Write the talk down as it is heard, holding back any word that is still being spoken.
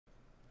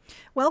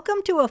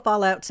Welcome to a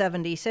Fallout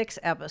 76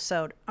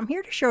 episode. I'm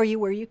here to show you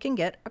where you can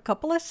get a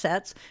couple of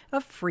sets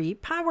of free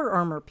power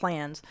armor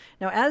plans.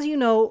 Now, as you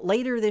know,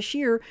 later this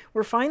year,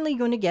 we're finally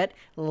going to get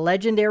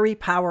legendary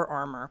power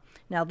armor.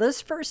 Now,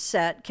 this first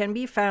set can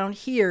be found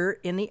here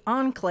in the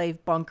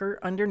Enclave bunker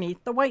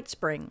underneath the White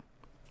Spring.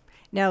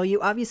 Now, you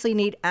obviously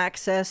need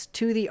access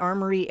to the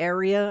armory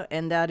area,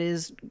 and that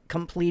is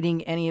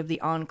completing any of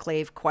the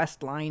Enclave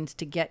quest lines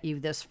to get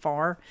you this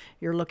far.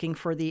 You're looking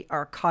for the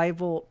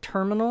archival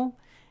terminal,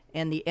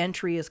 and the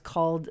entry is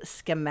called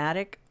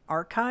Schematic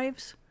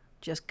Archives.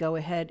 Just go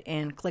ahead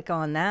and click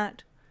on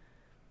that.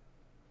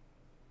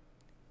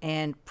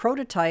 And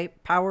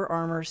Prototype Power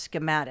Armor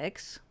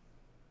Schematics.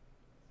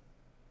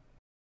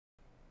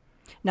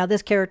 Now,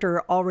 this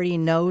character already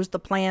knows the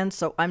plan,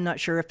 so I'm not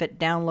sure if it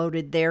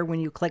downloaded there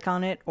when you click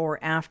on it or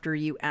after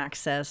you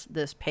access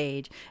this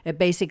page. It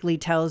basically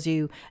tells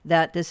you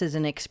that this is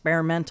an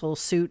experimental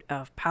suit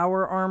of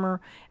power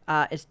armor.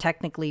 It's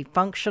technically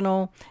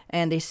functional,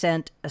 and they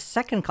sent a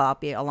second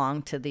copy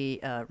along to the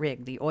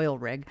rig, the oil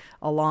rig,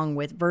 along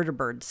with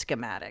vertibird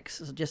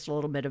schematics. So just a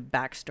little bit of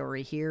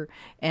backstory here.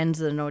 Ends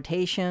the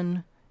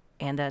notation.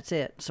 And that's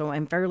it. So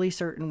I'm fairly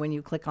certain when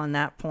you click on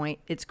that point,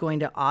 it's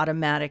going to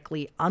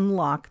automatically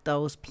unlock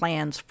those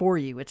plans for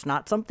you. It's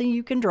not something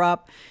you can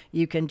drop.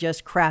 You can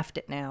just craft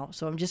it now.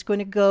 So I'm just going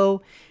to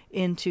go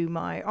into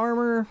my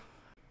armor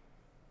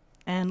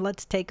and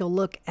let's take a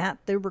look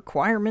at the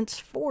requirements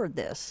for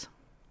this.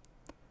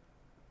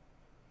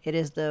 It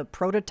is the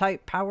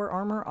Prototype Power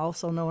Armor,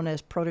 also known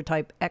as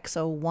Prototype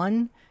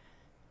XO1.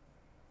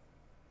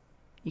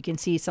 You can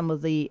see some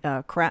of the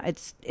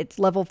it's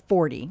level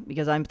 40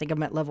 because I think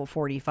I'm at level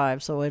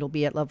 45, so it'll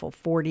be at level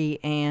 40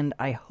 and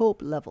I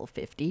hope level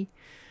 50.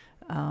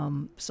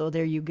 So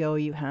there you go.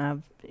 You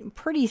have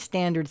pretty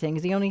standard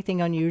things. The only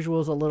thing unusual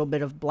is a little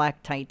bit of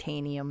black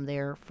titanium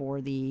there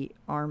for the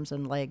arms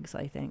and legs,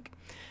 I think.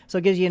 So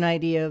it gives you an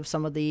idea of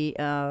some of the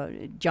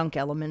junk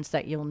elements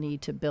that you'll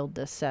need to build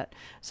this set.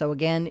 So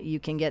again, you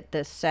can get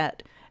this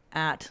set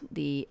at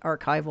the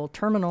archival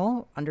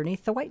terminal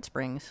underneath the White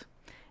Springs.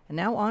 And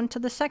now on to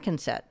the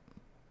second set.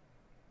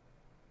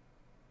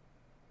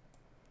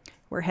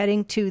 We're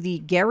heading to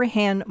the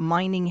Garahan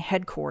Mining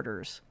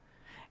Headquarters.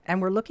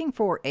 And we're looking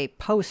for a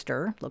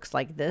poster, looks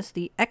like this,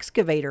 the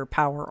Excavator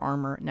Power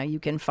Armor. Now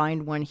you can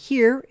find one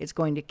here. It's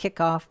going to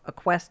kick off a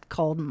quest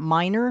called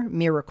Minor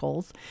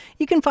Miracles.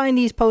 You can find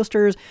these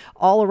posters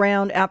all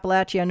around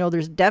Appalachia. I know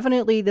there's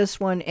definitely this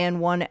one and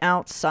one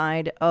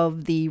outside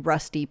of the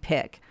Rusty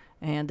Pick.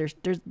 And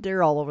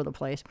they're all over the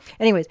place.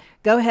 Anyways,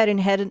 go ahead and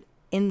head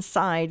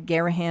inside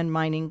Garahan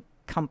Mining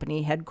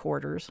Company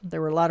headquarters. There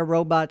were a lot of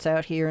robots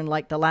out here, and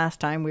like the last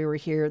time we were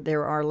here,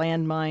 there are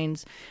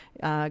landmines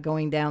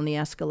going down the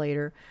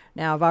escalator.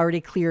 Now, I've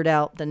already cleared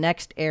out the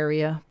next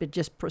area, but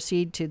just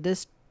proceed to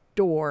this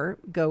door,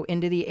 go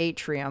into the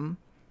atrium,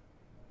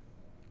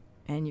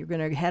 and you're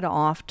going to head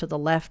off to the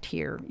left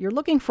here. You're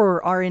looking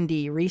for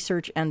R&D,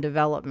 Research and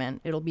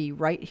Development. It'll be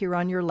right here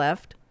on your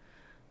left.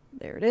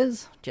 There it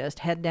is. Just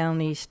head down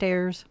these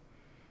stairs.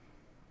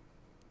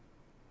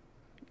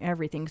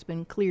 Everything's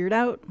been cleared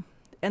out.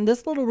 And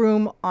this little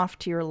room off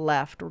to your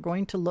left, we're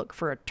going to look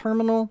for a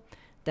terminal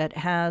that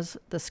has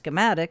the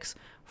schematics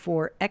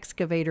for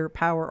Excavator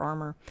Power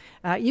Armor.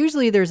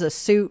 Usually there's a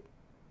suit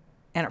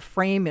and a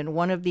frame in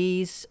one of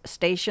these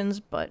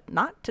stations, but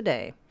not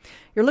today.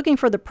 You're looking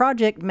for the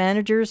Project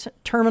Manager's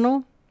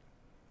terminal.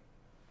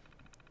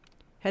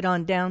 Head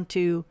on down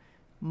to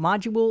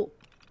Module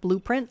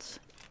Blueprints,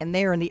 and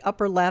there in the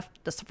upper left,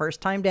 that's the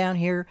first time down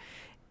here,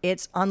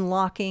 it's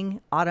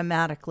unlocking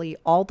automatically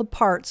all the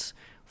parts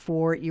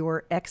for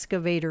your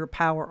Excavator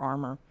Power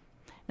Armor.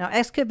 Now,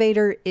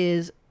 Excavator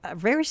is a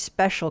very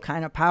special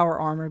kind of power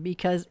armor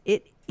because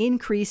it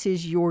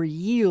increases your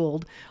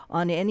yield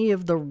on any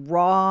of the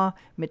raw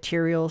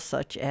materials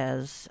such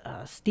as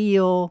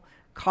steel,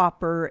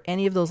 copper,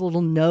 any of those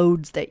little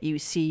nodes that you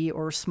see,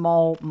 or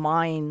small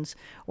mines,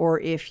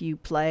 or if you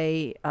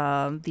play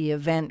the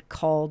event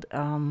called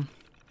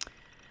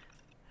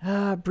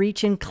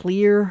Breach and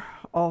Clear.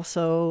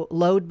 Also,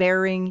 load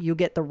bearing, you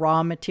get the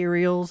raw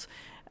materials.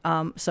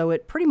 So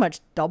it pretty much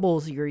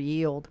doubles your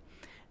yield.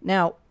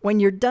 Now, when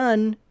you're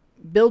done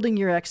building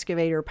your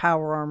Excavator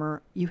Power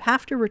Armor, you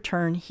have to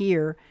return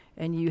here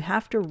and you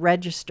have to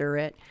register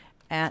it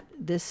at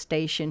this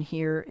station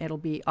here. It'll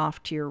be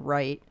off to your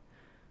right.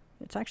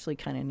 It's actually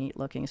kind of neat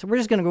looking. So we're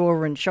just going to go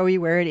over and show you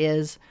where it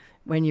is.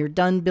 When you're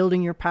done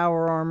building your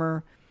power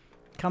armor,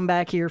 come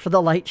back here for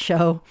the light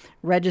show,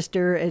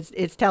 register.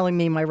 It's telling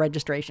me my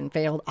registration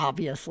failed,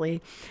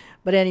 obviously.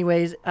 But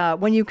anyways,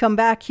 when you come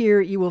back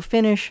here, you will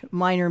finish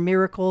Minor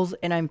Miracles,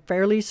 and I'm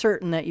fairly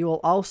certain that you will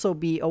also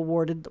be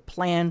awarded the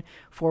plan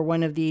for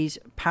one of these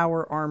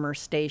power armor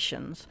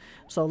stations.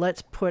 So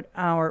let's put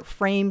our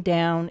frame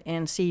down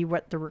and see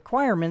what the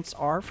requirements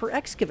are for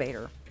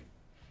Excavator.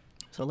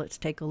 So let's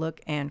take a look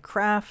and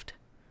craft.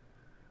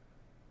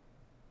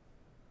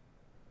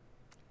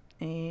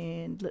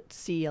 And let's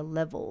see a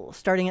level,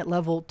 starting at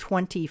level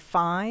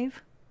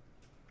 25.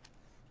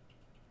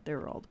 There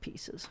are all the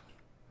pieces.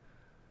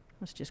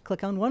 Let's just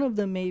click on one of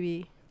them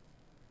maybe.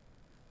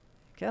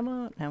 Come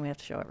on. Now we have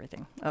to show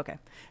everything. Okay.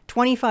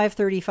 25,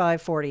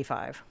 35,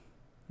 45.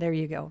 There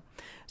you go.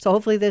 So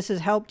hopefully this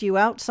has helped you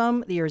out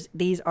some.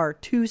 These are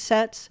 2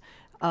 sets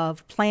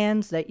of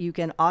plans that you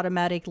can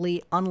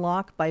automatically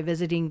unlock by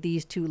visiting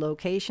these 2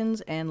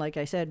 locations. And like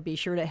I said, be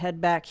sure to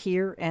head back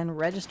here and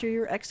register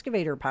your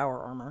excavator power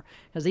armor,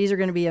 because these are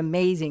going to be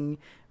amazing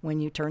when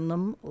you turn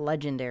them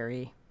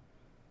legendary.